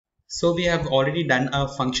So we have already done a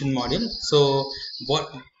function module. So what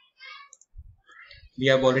we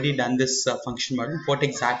have already done this function module. What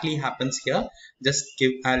exactly happens here?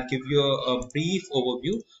 I'll give you a brief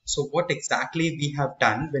overview. So what exactly we have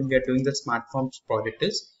done when we are doing the Smartforms project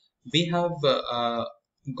is we have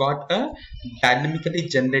got a dynamically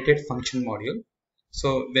generated function module.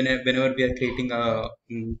 So whenever we are creating a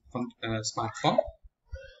Smartform,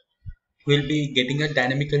 we'll be getting a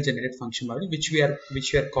dynamically generated function model which we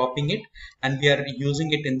are copying it, and we are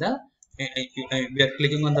using it in the we are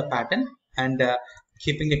clicking on the pattern and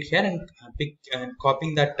keeping it here and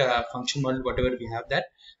copying that function model whatever we have that,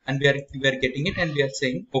 and we are getting it and we are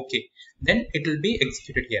saying okay, then it will be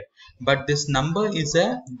executed here. But this number is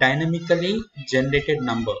a dynamically generated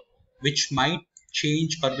number which might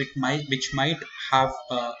change, or which might have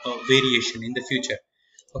a variation in the future.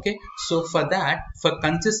 Okay, so for that, for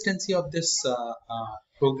consistency of this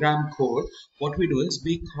program code, what we do is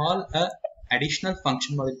we call a additional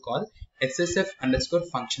function module called SSF underscore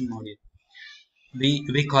function module.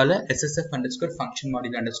 We call a SSF underscore function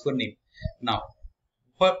module underscore name. Now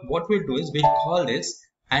what we'll do is we'll call this,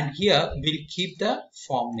 and here we'll keep the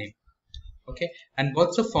form name. Okay, and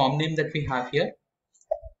what's the form name that we have here?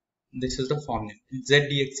 This is the form name.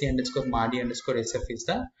 zdxc underscore madi underscore sf is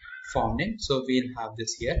the form name. So we'll have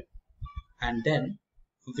this here, and then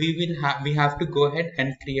we have to go ahead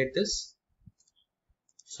and create this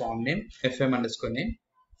form name fm underscore name,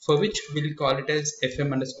 for which we'll call it as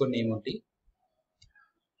fm underscore name only.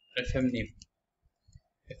 fm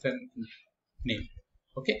name.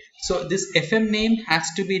 Okay, so this fm name has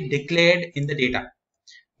to be declared in the data.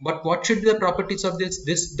 But what should be the properties of this?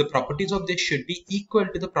 The properties of this should be equal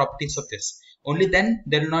to the properties of this. Only then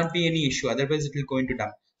there will not be any issue. Otherwise, it will go into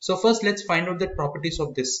dump. So first, let's find out the properties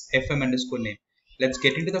of this fm underscore name. Let's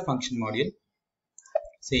get into the function module.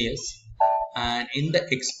 Say yes, and in the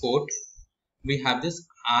export, we have this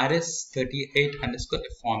rs38 underscore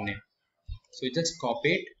form name. So we just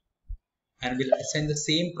copy it, and we'll assign the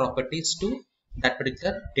same properties to that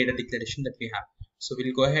particular data declaration that we have. So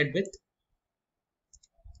we'll go ahead with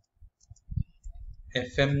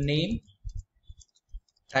fm name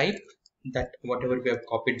type that whatever we have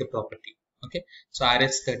copied the property. Okay, so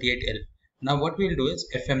rs38l. Now what we'll do is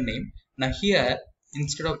fm name. Now here,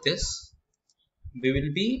 instead of this,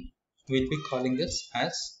 we'll be calling this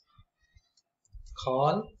as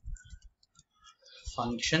call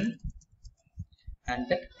function and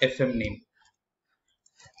that fm name.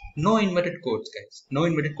 No inverted quotes, guys. No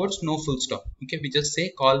inverted quotes, no full stop. Okay, we just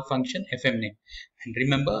say call function fm name. And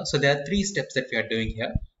remember, so there are three steps that we are doing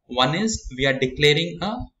here. One is we are declaring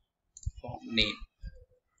a form name,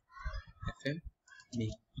 fm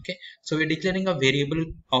name. Okay, so we are declaring a variable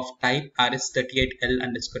of type rs38l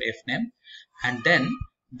underscore fname, and then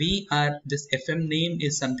this fm name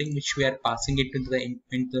is something which we are passing it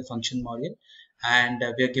into the function module, and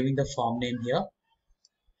we are giving the form name here.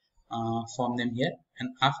 And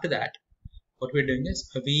after that, what we're doing is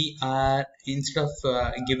we are, instead of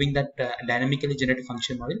giving that dynamically generated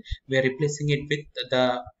function model, we are replacing it with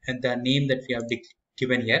the name that we have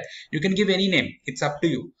given here. You can give any name, it's up to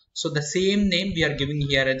you. So the same name we are giving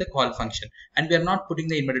here at the call function, and we are not putting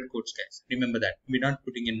the inverted quotes, guys. Remember that we're not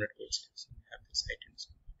putting inverted quotes. So we have this items.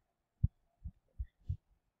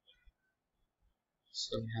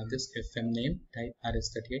 So we have this fm name type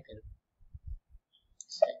rs38l.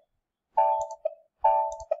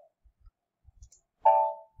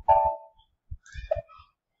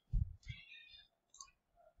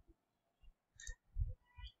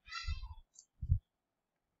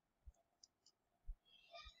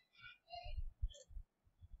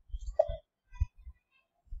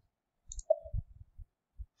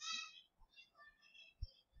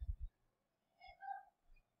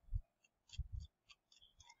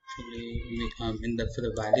 For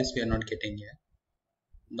the values we are not getting here.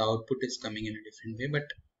 The output is coming in a different way, but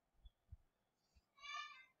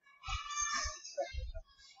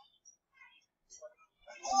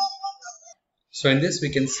so in this we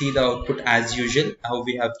can see the output as usual how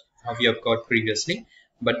we have got previously.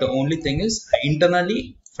 But the only thing is,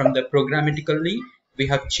 internally from the programmatically we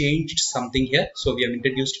have changed something here. So we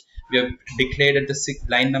have declared at the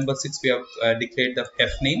line number 6 we have declared the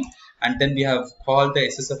f name, and then we have called the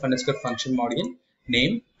SSF underscore function module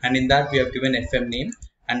name, and in that we have given fm name,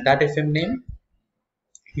 and that fm name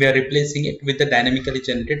we are replacing it with the dynamically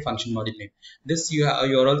generated function module name. This you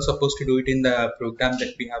are all supposed to do it in the program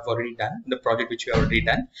that we have already done, the project which we have already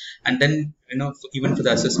done, and then even for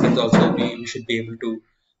the assessment also we should be able to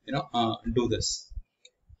do this.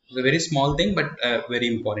 It's a very small thing, but very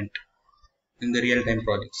important in the real-time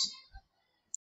projects.